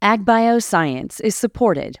Agbioscience is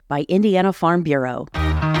supported by Indiana Farm Bureau.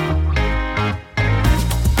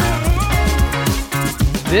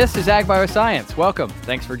 This is Agbioscience. Welcome.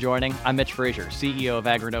 Thanks for joining. I'm Mitch Frazier, CEO of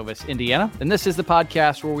Agrinovus Indiana, and this is the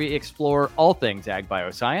podcast where we explore all things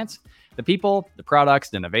agbioscience, the people, the products,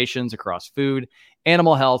 the innovations across food,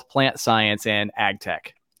 animal health, plant science, and ag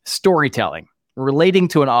tech. Storytelling, relating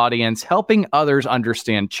to an audience, helping others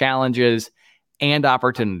understand challenges and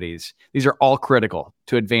opportunities. These are all critical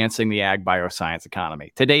to advancing the ag bioscience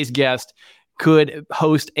economy. Today's guest could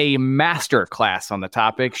host a master class on the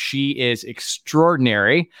topic. She is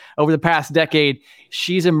extraordinary. Over the past decade,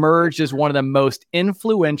 she's emerged as one of the most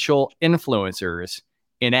influential influencers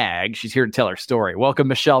in ag. She's here to tell her story. Welcome,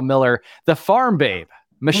 Michelle Miller, the Farm Babe.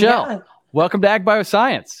 Michelle, welcome to Ag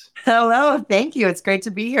Bioscience. Hello, thank you. It's great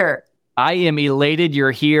to be here. I am elated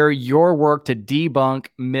you're here. Your work to debunk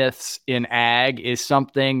myths in ag is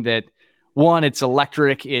something that, one, it's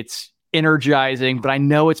electric, it's energizing, but I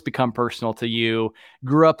know it's become personal to you.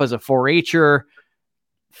 Grew up as a 4-H'er,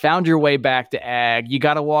 found your way back to ag. You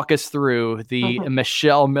got to walk us through the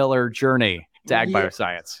Michelle Miller journey to ag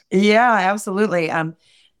bioscience. Yeah, absolutely.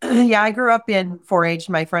 I grew up in 4-H.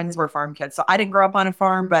 My friends were farm kids. So I didn't grow up on a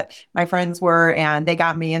farm, but my friends were, and they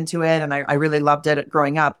got me into it. And I really loved it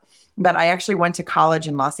growing up. But I actually went to college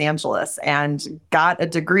in Los Angeles and got a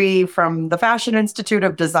degree from the Fashion Institute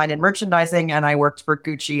of Design and Merchandising. And I worked for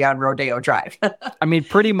Gucci on Rodeo Drive. I mean,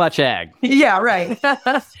 pretty much ag. Yeah, right.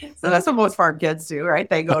 So that's what most farm kids do, right?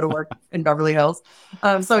 They go to work in Beverly Hills.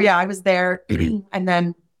 I was there. And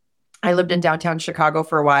then I lived in downtown Chicago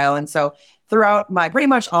for a while. And so throughout pretty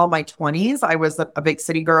much all my 20s, I was a big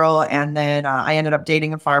city girl. And then I ended up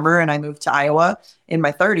dating a farmer and I moved to Iowa in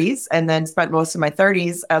my 30s and then spent most of my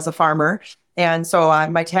 30s as a farmer. And so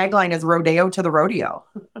my tagline is rodeo to the rodeo.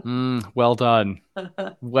 Well done.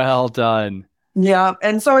 Well done. Yeah.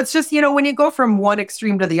 And so it's just, when you go from one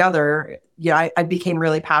extreme to the other, I became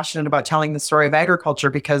really passionate about telling the story of agriculture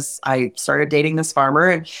because I started dating this farmer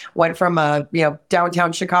and went from,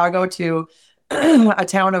 downtown Chicago to a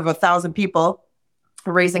town of 1,000 people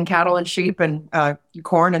raising cattle and sheep and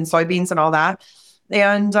corn and soybeans and all that.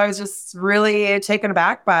 And I was just really taken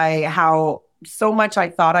aback by how so much I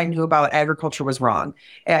thought I knew about agriculture was wrong.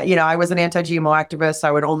 I was an anti-GMO activist.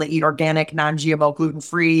 I would only eat organic, non-GMO,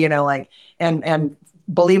 gluten-free, and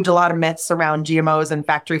believed a lot of myths around GMOs and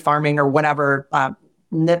factory farming or whatever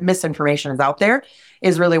misinformation is out there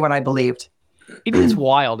is really what I believed. It is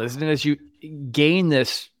wild, isn't it? As you gain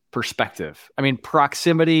this perspective. I mean,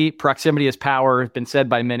 proximity is power, has been said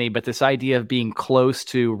by many, but this idea of being close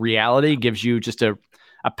to reality gives you just a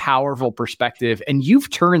powerful perspective. And you've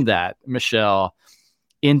turned that, Michelle,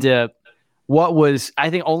 into what was, I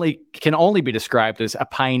think, can only be described as a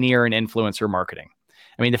pioneer in influencer marketing.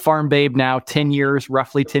 I mean, the Farm Babe now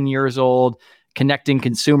roughly 10 years old, connecting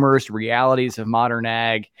consumers to realities of modern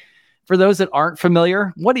ag. For those that aren't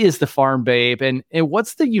familiar, what is the Farm Babe and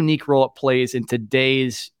what's the unique role it plays in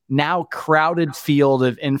today's now crowded field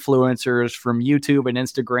of influencers from YouTube and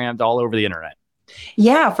Instagram to all over the internet?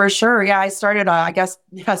 Yeah, for sure. Yeah, I started, I guess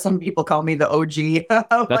some people call me the OG.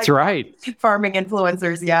 That's right. Farming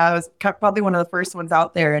influencers. Yeah, I was probably one of the first ones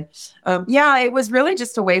out there. And it was really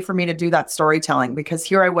just a way for me to do that storytelling because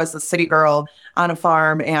here I was, a city girl on a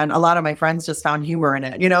farm, and a lot of my friends just found humor in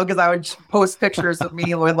it, because I would post pictures of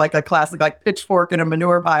me with like a classic like pitchfork and a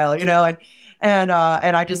manure pile, and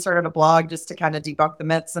I just started a blog just to kind of debunk the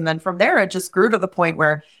myths. And then from there, it just grew to the point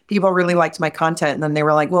where people really liked my content. And then they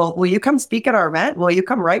were like, well, will you come speak at our event? Will you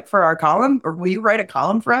come write for our column? Or will you write a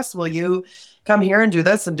column for us? Will you come here and do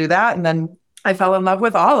this and do that? And then I fell in love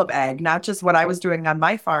with all of ag, not just what I was doing on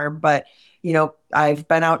my farm, but I've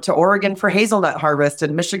been out to Oregon for hazelnut harvest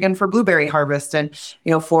and Michigan for blueberry harvest and,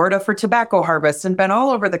 Florida for tobacco harvest and been all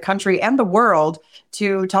over the country and the world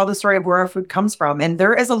to tell the story of where our food comes from. And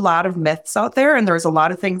there is a lot of myths out there and there's a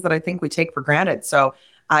lot of things that I think we take for granted. So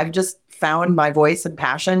I've just found my voice and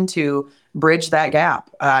passion to bridge that gap.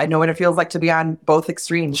 I know what it feels like to be on both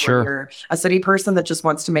extremes. Sure. Where you're a city person that just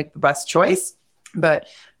wants to make the best choice, but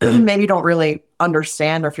maybe don't really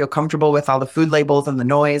understand or feel comfortable with all the food labels and the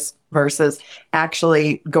noise versus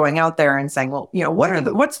actually going out there and saying, well,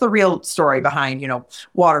 what's the real story behind,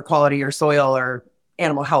 water quality or soil or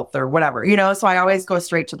animal health or whatever, so I always go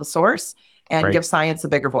straight to the source and give science a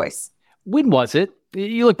bigger voice. When was it?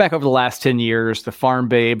 You look back over the last 10 years, the Farm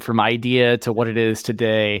Babe from idea to what it is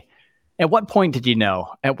today. At what point did you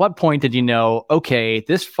know? Okay,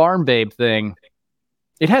 this Farm Babe thing,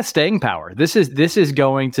 it has staying power. This is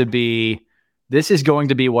going to be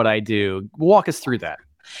what I do. Walk us through that.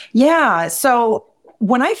 Yeah. So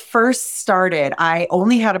when I first started, I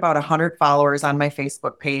only had about 100 followers on my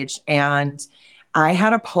Facebook page. And I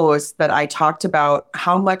had a post that I talked about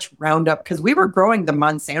how much Roundup, because we were growing the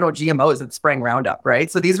Monsanto GMOs and spraying Roundup, right?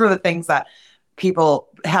 So these were the things that people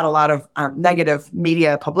had a lot of negative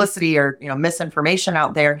media publicity or misinformation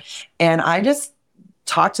out there. And I just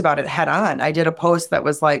talked about it head on. I did a post that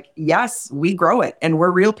was like, yes, we grow it and we're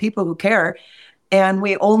real people who care. And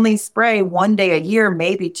we only spray one day a year,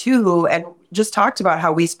 maybe two, and just talked about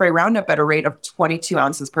how we spray Roundup at a rate of 22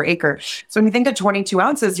 ounces per acre. So when you think of 22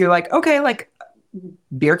 ounces, you're like, okay, like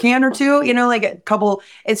beer can or two, like a couple,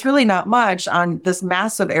 it's really not much on this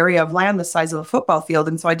massive area of land the size of a football field.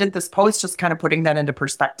 And so I did this post just kind of putting that into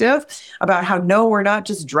perspective about how, no, we're not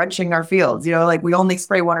just drenching our fields, like we only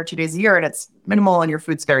spray 1 or 2 days a year and it's minimal and your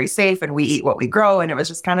food's very safe and we eat what we grow. And it was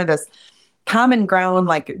just kind of this common ground,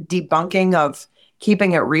 like debunking of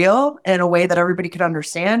keeping it real in a way that everybody could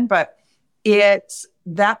understand. But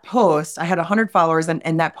that post, I had 100 followers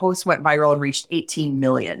and that post went viral and reached 18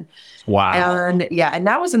 million. Wow. And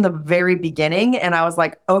that was in the very beginning. And I was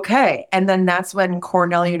like, okay. And then that's when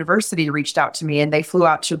Cornell University reached out to me and they flew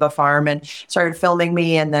out to the farm and started filming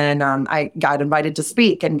me. And then I got invited to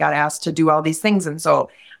speak and got asked to do all these things. And so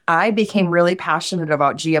I became really passionate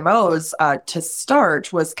about GMOs. To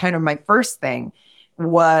start was kind of my first thing,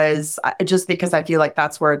 was just because I feel like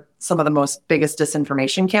that's where some of the most biggest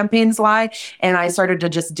disinformation campaigns lie. And I started to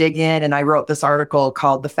just dig in and I wrote this article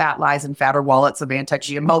called The Fat Lies and Fatter Wallets of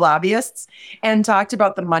Anti-GMO Lobbyists and talked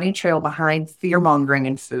about the money trail behind fear-mongering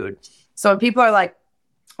in food. So people are like,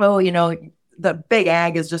 oh, the big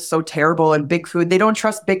ag is just so terrible and big food. They don't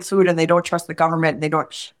trust big food and they don't trust the government and they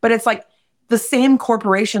don't. But it's like, the same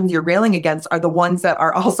corporations you're railing against are the ones that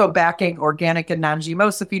are also backing organic and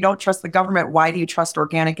non-GMO. So if you don't trust the government, why do you trust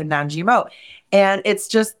organic and non-GMO? And it's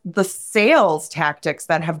just the sales tactics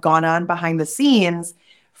that have gone on behind the scenes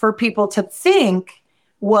for people to think,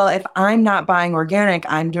 well, if I'm not buying organic,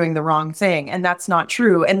 I'm doing the wrong thing. And that's not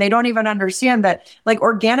true. And they don't even understand that like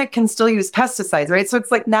organic can still use pesticides, right? So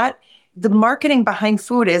it's like not the marketing behind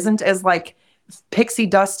food isn't as like pixie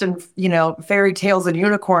dust and fairy tales and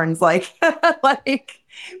unicorns like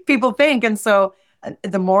people think. And so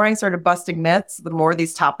the more I started busting myths, the more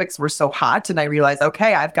these topics were so hot, and I realized,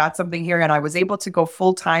 okay, I've got something here. And I was able to go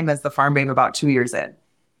full time as the farm babe about 2 years in.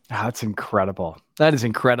 Oh, that's incredible. That is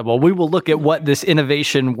incredible. We will look at what this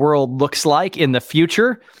innovation world looks like in the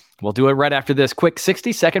future. We'll do it right after this quick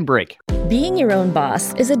 60-second break. Being your own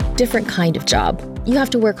boss is a different kind of job. You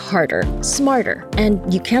have to work harder, smarter,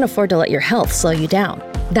 and you can't afford to let your health slow you down.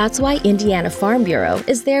 That's why Indiana Farm Bureau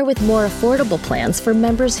is there with more affordable plans for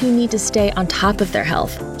members who need to stay on top of their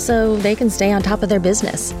health so they can stay on top of their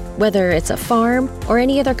business, whether it's a farm or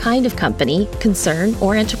any other kind of company, concern,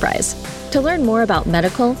 or enterprise. To learn more about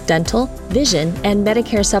medical, dental, vision, and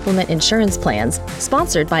Medicare supplement insurance plans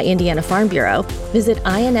sponsored by Indiana Farm Bureau, visit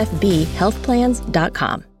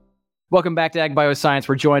infbhealthplans.com. Welcome back to Ag Bioscience.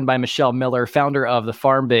 We're joined by Michelle Miller, founder of The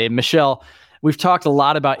Farm Babe. Michelle, we've talked a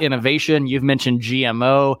lot about innovation. You've mentioned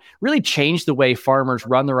GMO, really changed the way farmers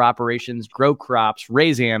run their operations, grow crops,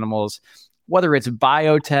 raise animals, whether it's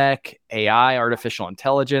biotech, AI, artificial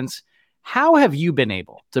intelligence. How have you been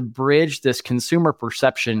able to bridge this consumer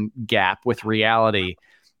perception gap with reality?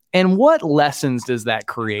 And what lessons does that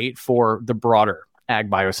create for the broader ag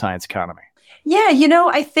bioscience economy? Yeah,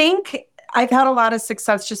 I think I've had a lot of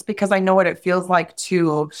success just because I know what it feels like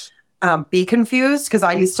to be confused, because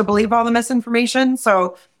I used to believe all the misinformation.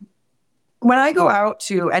 So when I go out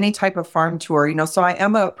to any type of farm tour, so I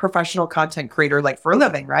am a professional content creator, like for a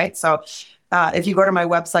living, right? So if you go to my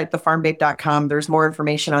website, thefarmbabe.com, there's more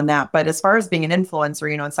information on that. But as far as being an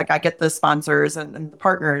influencer, it's like I get the sponsors and the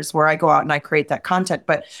partners where I go out and I create that content.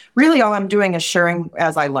 But really all I'm doing is sharing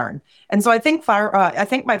as I learn. And so I think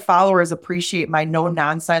my followers appreciate my no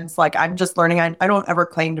nonsense. Like I'm just learning. I don't ever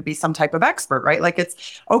claim to be some type of expert, right? Like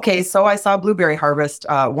it's okay. So I saw blueberry harvest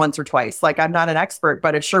once or twice. Like I'm not an expert,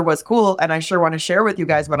 but it sure was cool. And I sure want to share with you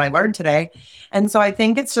guys what I learned today. And so I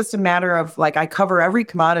think it's just a matter of like, I cover every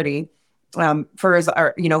commodity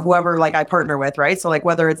whoever like I partner with, right? So like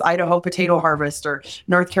whether it's Idaho potato harvest or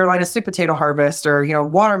North Carolina sweet potato harvest or,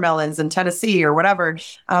 watermelons in Tennessee or whatever,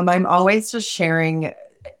 I'm always just sharing.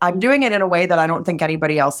 I'm doing it in a way that I don't think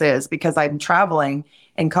anybody else is, because I'm traveling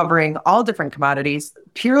and covering all different commodities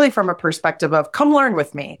purely from a perspective of come learn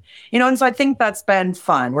with me, and so I think that's been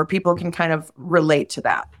fun where people can kind of relate to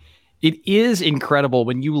that. It is incredible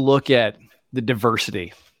when you look at the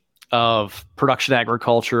diversity of production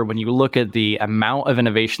agriculture, when you look at the amount of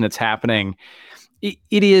innovation that's happening, it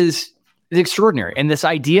is extraordinary. And this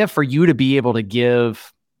idea for you to be able to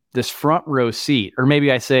give this front row seat, or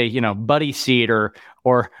maybe I say, buddy seat or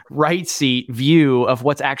right seat view of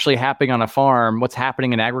what's actually happening on a farm, what's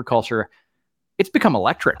happening in agriculture. It's become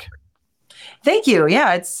electric. Thank you.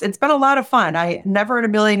 Yeah, it's been a lot of fun. I never in a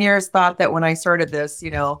million years thought that when I started this,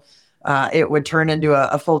 it would turn into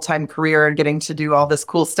a full-time career and getting to do all this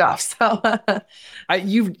cool stuff. So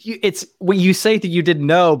it's what you say that you didn't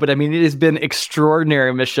know, but I mean, it has been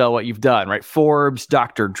extraordinary, Michelle, what you've done, right? Forbes,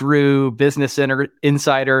 Dr. Drew, Business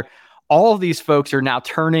Insider, all of these folks are now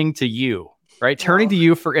turning to you, right? Turning to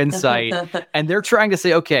you for insight. And they're trying to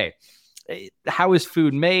say, okay, how is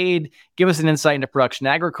food made? Give us an insight into production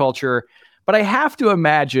agriculture. But I have to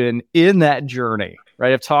imagine in that journey,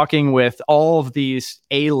 right, of talking with all of these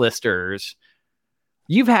A-listers,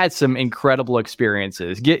 you've had some incredible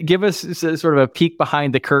experiences. Give us sort of a peek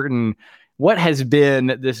behind the curtain. What has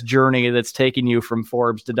been this journey that's taken you from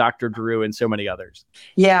Forbes to Dr. Drew and so many others?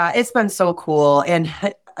 Yeah, it's been so cool. And,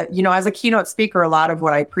 as a keynote speaker, a lot of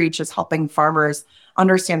what I preach is helping farmers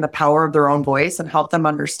understand the power of their own voice and help them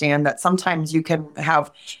understand that sometimes you can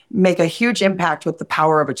make a huge impact with the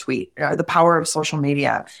power of a tweet, the power of social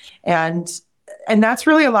media. And that's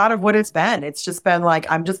really a lot of what it's been. It's just been like,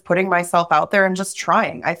 I'm just putting myself out there and just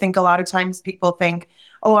trying. I think a lot of times people think,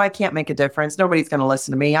 oh, I can't make a difference. Nobody's going to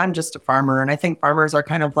listen to me. I'm just a farmer. And I think farmers are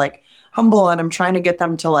kind of like humble, and I'm trying to get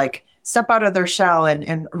them to like step out of their shell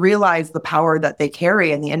and realize the power that they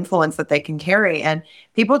carry and the influence that they can carry. And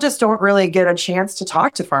people just don't really get a chance to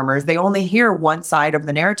talk to farmers. They only hear one side of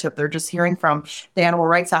the narrative. They're just hearing from the animal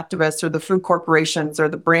rights activists or the food corporations or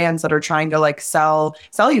the brands that are trying to like sell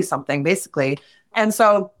you something, basically. And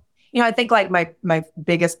so, I think like my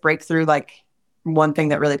biggest breakthrough, like one thing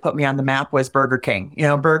that really put me on the map was Burger King.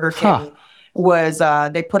 Burger King was,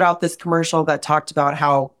 they put out this commercial that talked about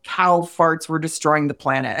how cow farts were destroying the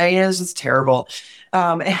planet. I mean, it was just terrible.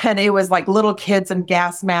 And it was like little kids in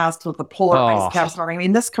gas masks with the polar ice caps. I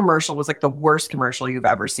mean, this commercial was like the worst commercial you've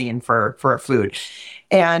ever seen for a food.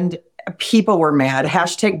 And people were mad.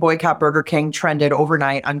 Hashtag boycott Burger King trended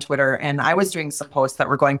overnight on Twitter. And I was doing some posts that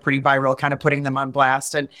were going pretty viral, kind of putting them on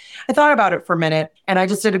blast. And I thought about it for a minute, and I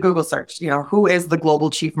just did a Google search, who is the global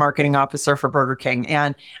chief marketing officer for Burger King?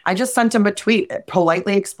 And I just sent him a tweet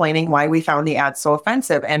politely explaining why we found the ad so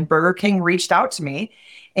offensive. And Burger King reached out to me,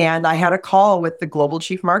 and I had a call with the global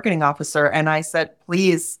chief marketing officer. And I said,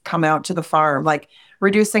 please come out to the farm. Like,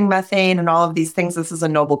 reducing methane and all of these things. This is a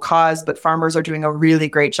noble cause, but farmers are doing a really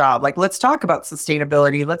great job. Like, let's talk about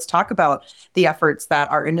sustainability. Let's talk about the efforts that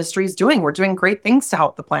our industry is doing. We're doing great things to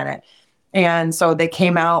help the planet. And so they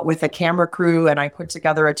came out with a camera crew, and I put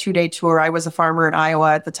together a 2-day tour. I was a farmer in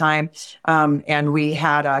Iowa at the time, and we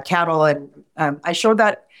had cattle, and I showed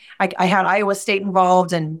that I had Iowa State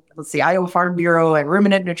involved, and Iowa Farm Bureau and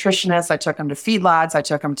ruminant nutritionists. I took them to feedlots. I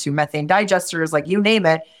took them to methane digesters, like you name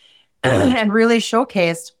it. And really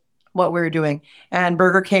showcased what we were doing. And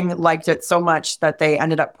Burger King liked it so much that they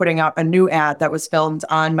ended up putting out a new ad that was filmed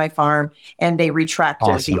on my farm, and they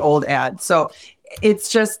retracted the old ad. So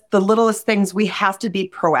it's just the littlest things. We have to be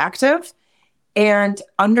proactive and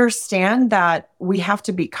understand that we have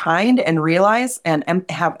to be kind and realize and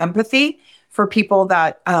have empathy for people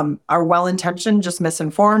that are well-intentioned, just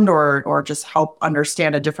misinformed or just help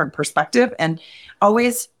understand a different perspective. And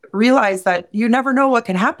always realize that you never know what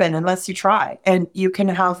can happen unless you try, and you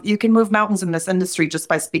can move mountains in this industry just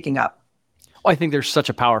by speaking up. Well, I think there's such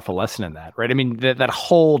a powerful lesson in that, right? I mean, that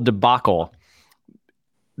whole debacle,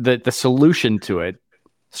 the solution to it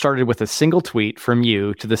started with a single tweet from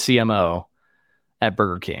you to the CMO at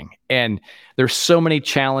Burger King. And there's so many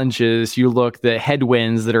challenges. You look, the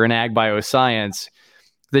headwinds that are in ag bioscience,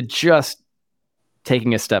 that just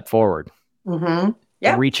taking a step forward,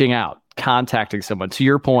 reaching out, contacting someone, to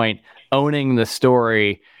your point, owning the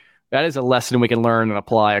story, that is a lesson we can learn and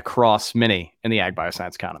apply across many in the ag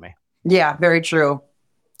bioscience economy. Yeah, very true.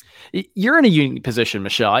 You're in a unique position,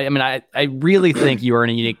 Michelle. I mean, I really think you are in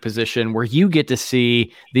a unique position where you get to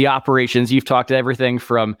see the operations. You've talked to everything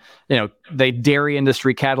from, the dairy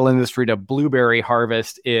industry, cattle industry, to blueberry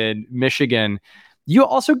harvest in Michigan. You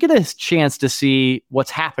also get a chance to see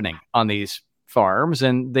what's happening on these farms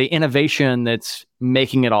and the innovation that's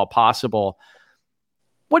making it all possible.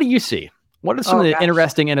 What do you see? What are some of the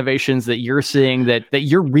interesting innovations that you're seeing that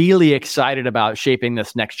you're really excited about shaping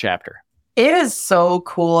this next chapter? It is so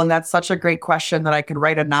cool. And that's such a great question that I could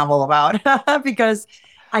write a novel about because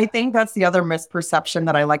I think that's the other misperception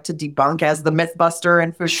that I like to debunk as the mythbuster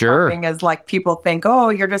in food farming, is like people think, oh,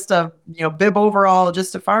 you're just a bib overall,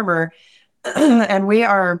 just a farmer. And we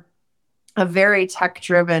are a very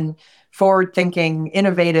tech-driven, forward-thinking,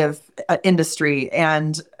 innovative industry.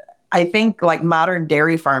 And I think like modern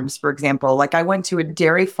dairy farms, for example, like I went to a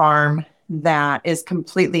dairy farm that is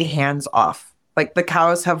completely hands off. Like the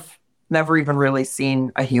cows have never even really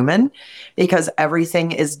seen a human because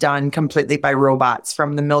everything is done completely by robots,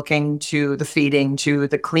 from the milking to the feeding to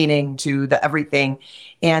the cleaning to the everything.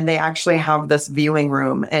 And they actually have this viewing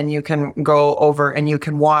room, and you can go over and you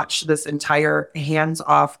can watch this entire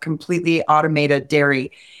hands-off, completely automated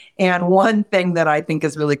dairy. And one thing that I think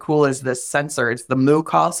is really cool is this sensor. It's the moo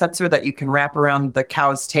call sensor that you can wrap around the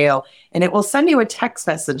cow's tail, and it will send you a text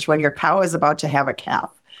message when your cow is about to have a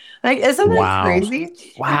calf. Like, isn't that crazy?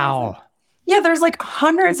 Wow. Yeah, there's like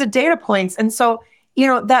hundreds of data points. And so,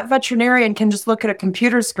 that veterinarian can just look at a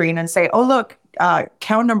computer screen and say, oh, look,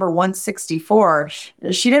 cow number 164,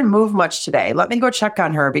 she didn't move much today. Let me go check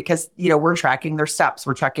on her because, we're tracking their steps,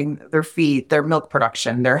 we're tracking their feed, their milk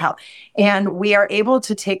production, their health. And we are able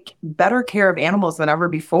to take better care of animals than ever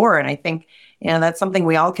before. And I think, that's something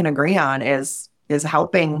we all can agree on is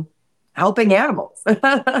helping animals.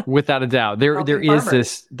 Without a doubt.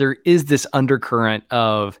 There is this undercurrent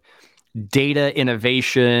of data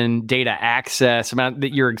innovation, data access. I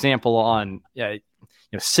mean, your example on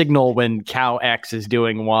signal when cow X is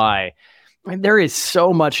doing Y. I mean, there is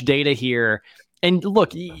so much data here. And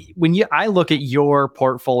look, I look at your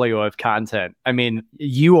portfolio of content, I mean,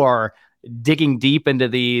 you are digging deep into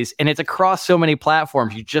these, and it's across so many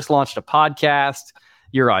platforms. You just launched a podcast.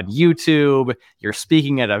 You're on YouTube. You're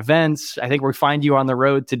speaking at events. I think we find you on the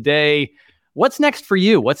road today. What's next for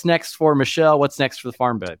you? What's next for Michelle? What's next for the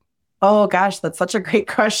Farm Bid? Oh, gosh, that's such a great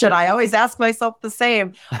question. I always ask myself the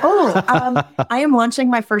same. I am launching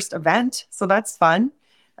my first event, so that's fun.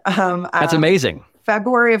 That's amazing.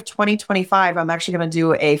 February of 2025, I'm actually going to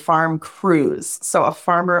do a farm cruise, so a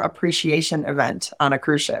farmer appreciation event on a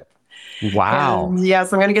cruise ship. Wow. So I'm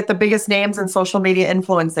going to get the biggest names in social media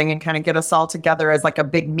influencing and kind of get us all together as like a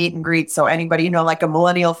big meet and greet. So anybody, like a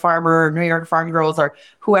millennial farmer or New York Farm Girls or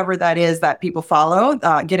whoever that is that people follow,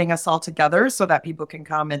 getting us all together so that people can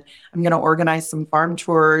come. And I'm going to organize some farm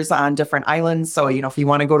tours on different islands. So, if you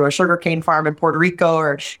want to go to a sugarcane farm in Puerto Rico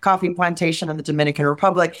or coffee plantation in the Dominican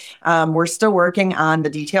Republic, we're still working on the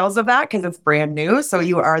details of that because it's brand new. So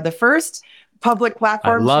you are the first public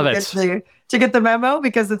platform to get the memo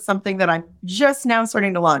because it's something that I'm just now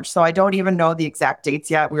starting to launch. So I don't even know the exact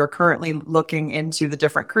dates yet. We are currently looking into the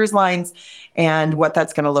different cruise lines and what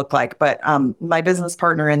that's going to look like. But my business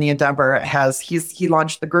partner in the endeavor he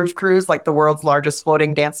launched the Groove Cruise, like the world's largest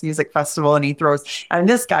floating dance music festival. And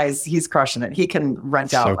this guy's crushing it. He can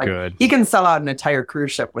rent out. Good. He can sell out an entire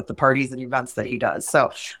cruise ship with the parties and events that he does.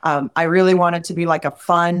 So I really want it to be like a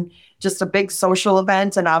fun, just a big social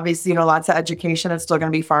event. And obviously, lots of education. It's still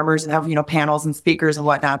going to be farmers and have, panels and speakers and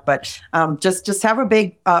whatnot. But just have a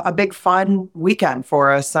big fun weekend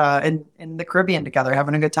for us in the Caribbean together,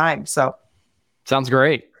 having a good time. So sounds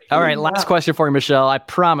great. All right. Last question for you, Michelle. I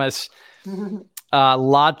promise.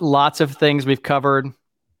 Lots of things we've covered.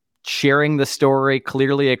 Sharing the story,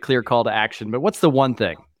 clearly a clear call to action. But what's the one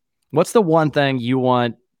thing? What's the one thing you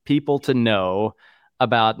want people to know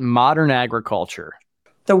about modern agriculture?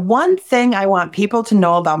 The one thing I want people to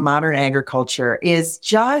know about modern agriculture is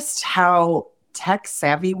just how tech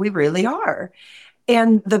savvy we really are.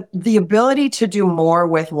 And the ability to do more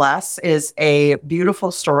with less is a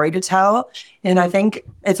beautiful story to tell. And I think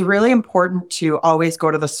it's really important to always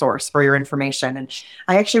go to the source for your information. And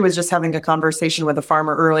I actually was just having a conversation with a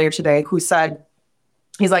farmer earlier today who said,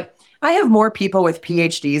 he's like, I have more people with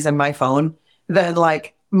PhDs in my phone than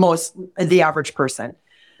like the average person.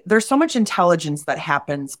 There's so much intelligence that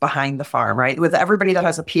happens behind the farm, right? With everybody that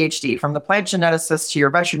has a PhD, from the plant geneticists to your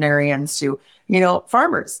veterinarians to,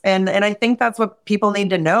 farmers. And I think that's what people need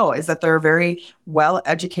to know is that they're a very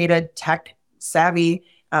well-educated, tech-savvy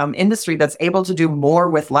industry that's able to do more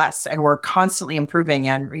with less. And we're constantly improving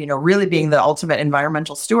and, really being the ultimate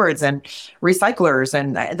environmental stewards and recyclers.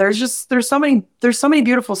 And there's so many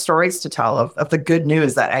beautiful stories to tell of the good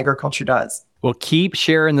news that agriculture does. Well, keep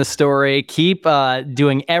sharing the story. Keep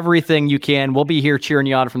doing everything you can. We'll be here cheering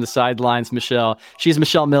you on from the sidelines, Michelle. She's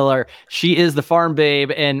Michelle Miller. She is the Farm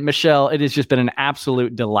Babe. And Michelle, it has just been an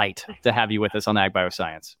absolute delight to have you with us on Ag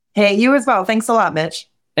Bioscience. Hey, you as well. Thanks a lot, Mitch.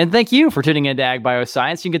 And thank you for tuning into Ag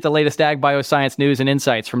Bioscience. You can get the latest Ag Bioscience news and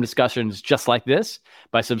insights from discussions just like this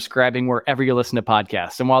by subscribing wherever you listen to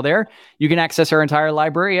podcasts. And while there, you can access our entire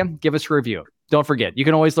library and give us a review. Don't forget, you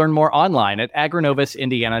can always learn more online at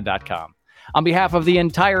agrinovusindiana.com. On behalf of the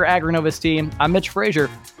entire AgriNovus team, I'm Mitch Frazier,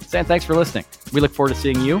 saying thanks for listening. We look forward to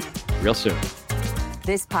seeing you real soon.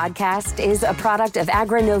 This podcast is a product of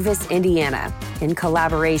AgriNovus Indiana in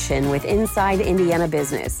collaboration with Inside Indiana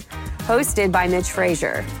Business. Hosted by Mitch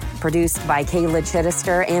Frazier. Produced by Kayla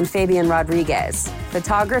Chittister and Fabian Rodriguez.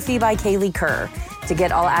 Photography by Kaylee Kerr. To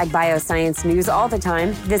get all ag bioscience news all the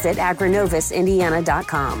time, visit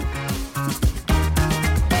agrinovusindiana.com.